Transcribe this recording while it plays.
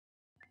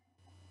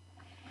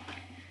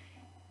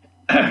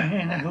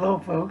And hello,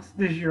 folks.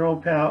 This is your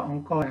old pal,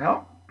 Uncle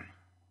Al.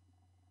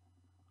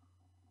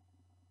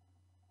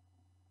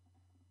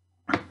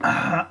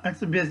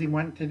 It's a busy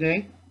one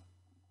today.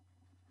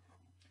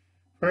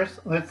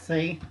 First, let's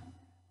say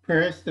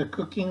prayers to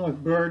cooking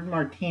with Bird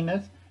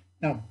Martinez.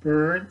 Now,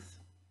 birds,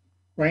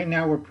 right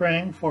now we're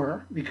praying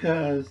for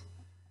because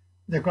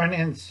they're going to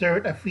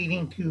insert a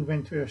feeding tube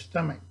into their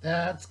stomach.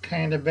 That's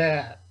kind of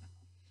bad.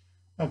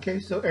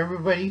 Okay, so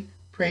everybody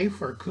pray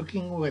for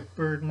Cooking with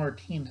Bird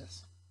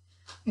Martinez.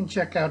 And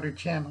check out her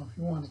channel if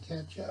you want to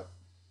catch up.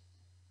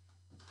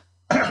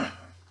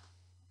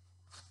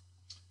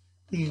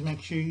 Please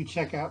make sure you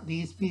check out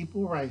these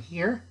people right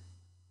here.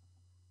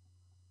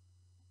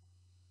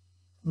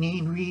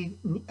 Reed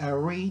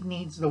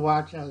needs to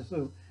watch out,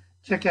 so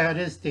check out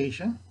his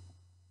station.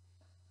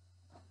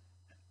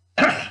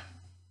 Yeah,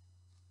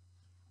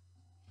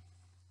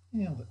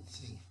 let's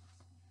see.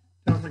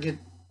 Don't forget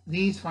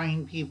these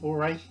fine people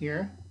right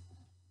here.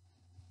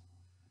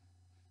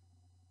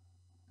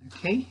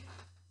 Okay.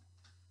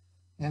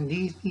 And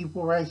these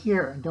people right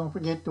here. And don't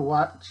forget to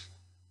watch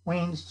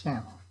Wayne's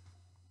channel.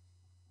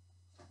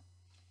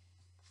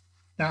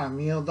 Now I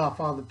mailed off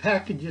all the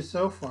packages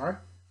so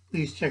far.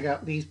 Please check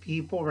out these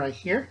people right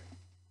here.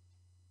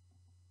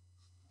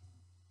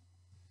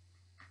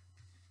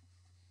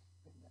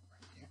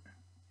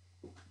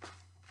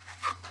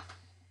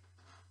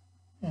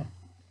 Yeah,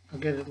 I'll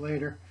get it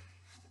later.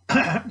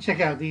 Check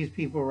out these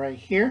people right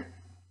here.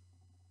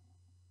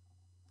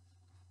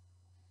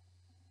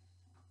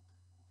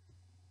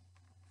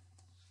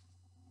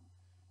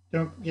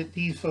 Don't forget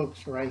these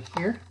folks right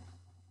here.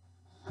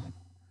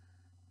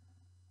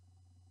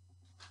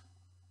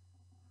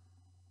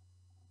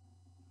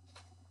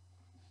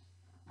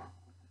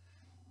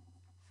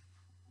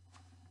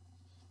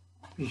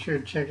 Be sure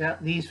to check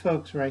out these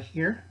folks right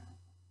here.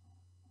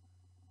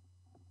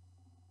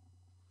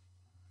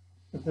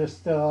 If they're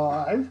still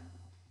alive.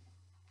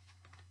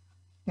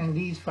 And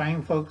these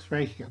fine folks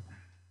right here.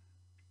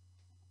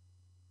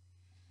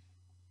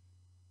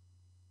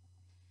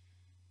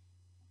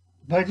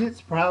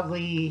 Budget's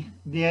probably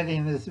dead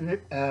in this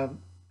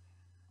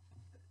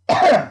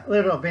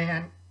little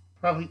van,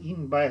 probably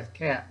eaten by his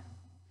cat.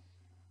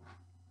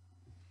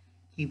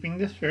 Keeping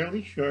this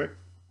fairly short.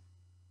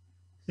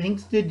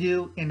 Things to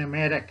do in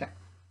Amerika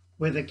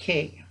with a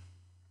K.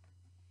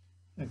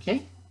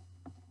 Okay?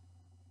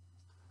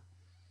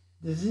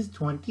 This is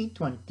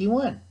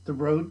 2021, the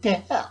road to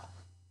hell.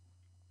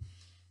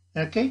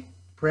 Okay?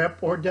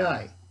 Prep or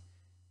die.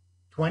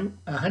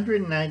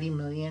 190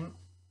 million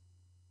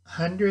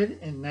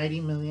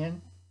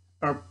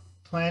are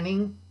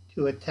planning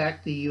to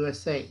attack the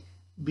USA.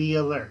 Be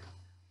alert.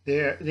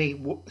 They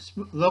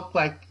look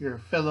like your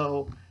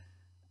fellow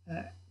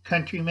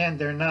countrymen.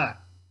 They're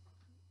not.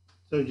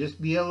 So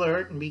just be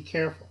alert and be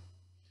careful.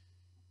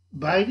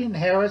 Biden,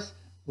 Harris,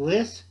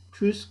 lists,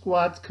 truth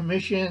squads,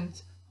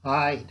 commissions,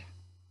 hide.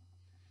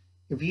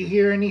 If you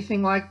hear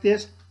anything like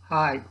this,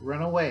 hide,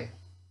 run away.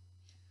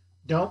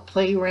 Don't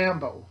play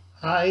Rambo.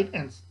 Hide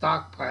and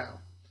stockpile.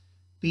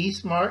 Be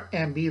smart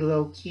and be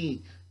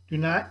low-key. Do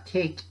not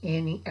take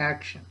any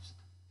actions.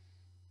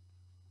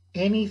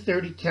 Any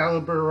 .30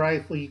 caliber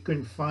rifle you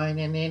can find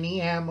and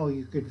any ammo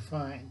you could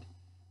find.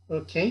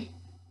 Okay?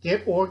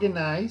 Get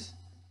organized.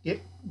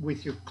 Get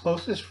with your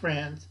closest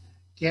friends.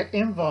 Get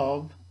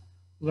involved.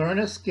 Learn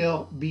a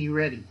skill. Be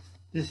ready.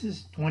 This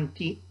is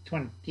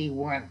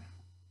 2021.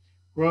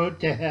 Road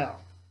to hell.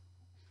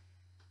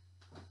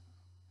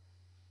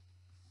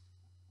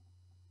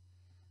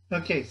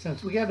 Okay,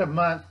 since we got a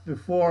month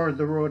before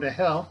the road to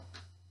hell,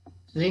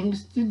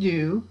 things to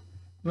do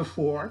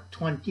before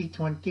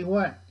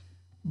 2021.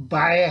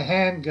 Buy a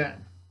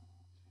handgun.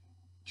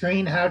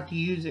 Train how to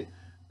use it.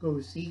 Go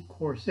see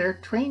Corsair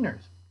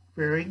trainers.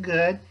 Very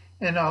good.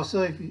 And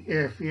also, if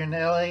you're in the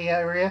LA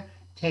area,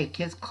 take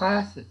his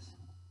classes.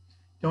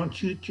 Don't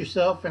shoot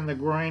yourself in the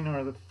groin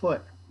or the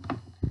foot.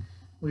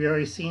 We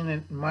already seen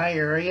it in my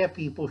area,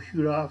 people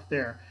shoot off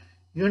there,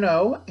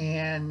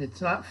 and it's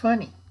not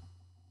funny.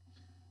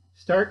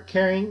 Start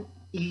carrying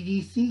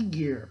EDC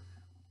gear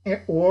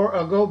or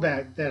a go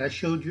bag that I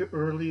showed you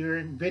earlier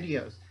in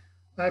videos.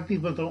 A lot of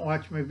people don't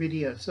watch my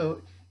videos.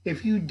 So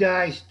if you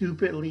die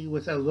stupidly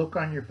with a look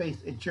on your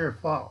face, it's your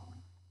fault.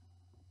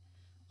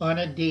 On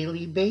a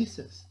daily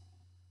basis.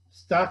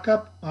 Stock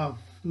up on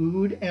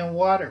food and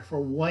water for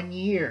 1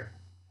 year.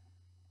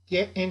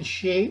 Get in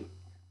shape.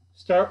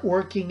 Start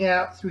working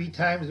out 3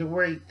 times a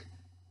week.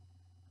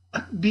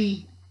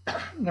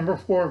 Number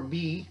 4,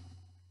 B,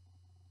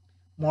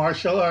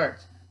 martial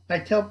arts. I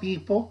tell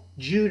people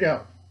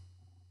judo.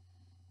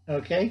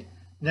 Okay?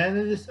 None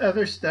of this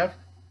other stuff.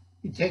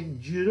 You take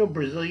judo,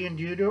 Brazilian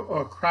judo,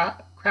 or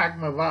Krav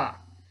Maga.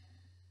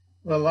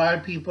 Well, a lot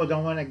of people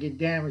don't want to get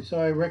damaged, so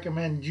I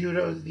recommend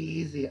judo is the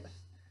easiest.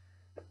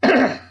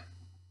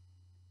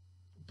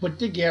 Put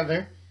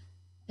together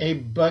a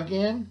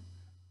bug-in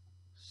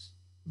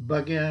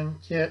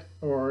kit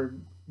or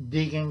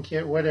dig-in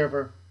kit,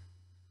 whatever.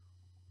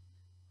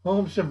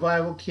 Home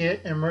survival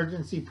kit,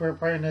 emergency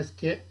preparedness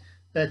kit.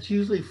 That's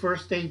usually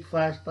first aid,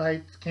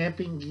 flashlights,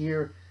 camping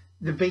gear,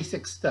 the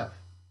basic stuff.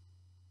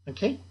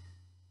 Okay?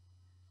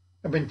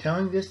 I've been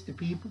telling this to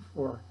people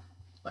for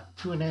like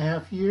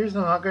 2.5 years.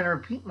 I'm not going to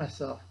repeat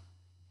myself.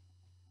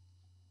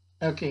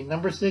 Okay,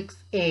 number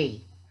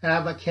 6A,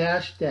 have a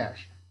cash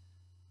stash.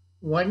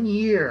 1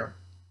 year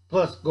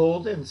plus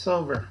gold and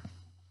silver.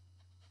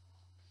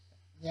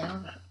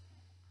 Yeah.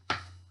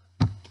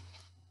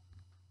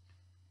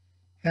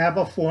 Have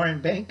a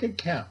foreign bank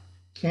account.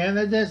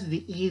 Canada's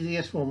the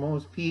easiest for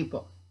most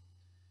people.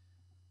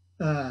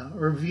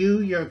 Review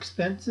your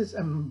expenses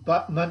and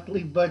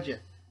monthly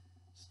budget.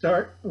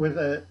 Start with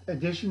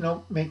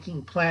additional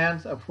making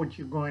plans of what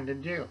you're going to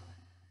do.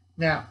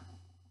 Now,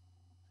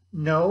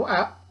 no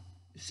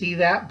see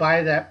that,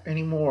 buy that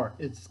anymore.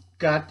 It's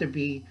got to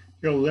be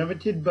your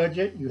limited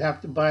budget. You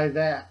have to buy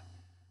that.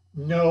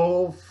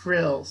 No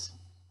frills.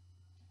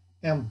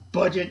 And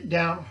budget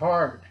down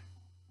hard.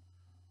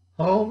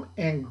 Home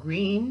and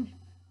green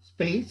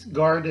space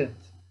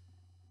gardens.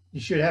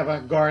 You should have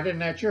a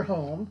garden at your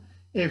home.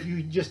 If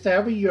you just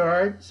have a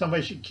yard,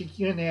 somebody should kick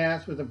you in the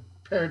ass with a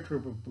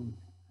paratrooper boot.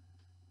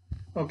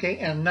 Okay,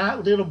 and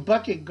not little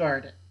bucket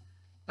garden.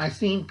 I've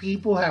seen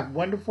people have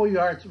wonderful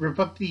yards, rip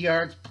up the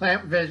yards,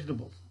 plant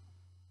vegetables.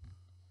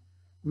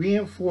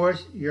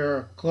 Reinforce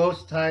your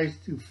close ties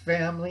to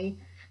family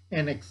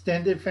and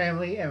extended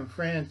family and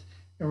friends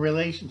and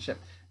relationships.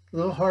 It's a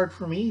little hard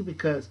for me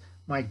because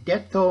my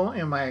death toll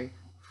and my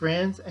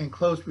friends and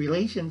close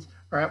relations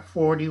are at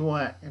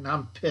 41, and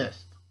I'm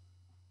pissed.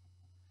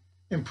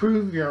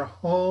 Improve your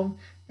home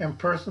and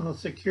personal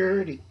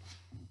security.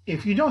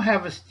 If you don't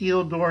have a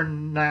steel door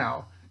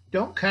now,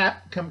 don't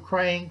come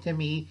crying to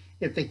me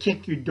if they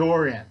kick your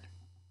door in.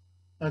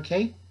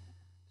 Okay?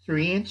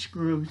 3-inch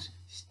screws,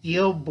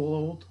 steel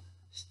bolt,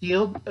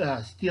 steel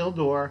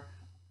door,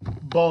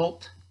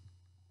 bolt,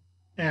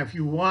 and if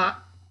you want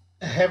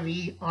a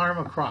heavy arm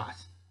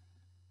across.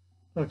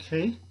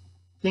 Okay?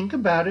 Think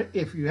about it.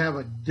 If you have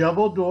a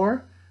double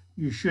door,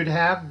 you should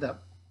have the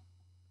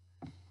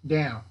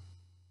down.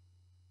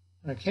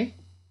 Okay?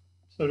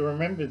 So to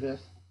remember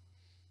this,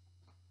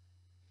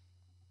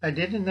 I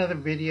did another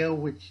video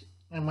which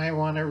I might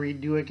want to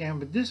redo again,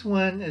 but this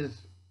one is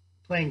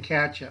playing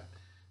catch up.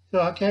 So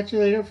I'll catch you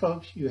later,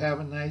 folks. You have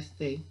a nice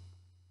day.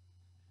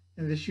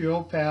 And this is your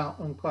old pal,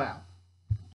 Cloud.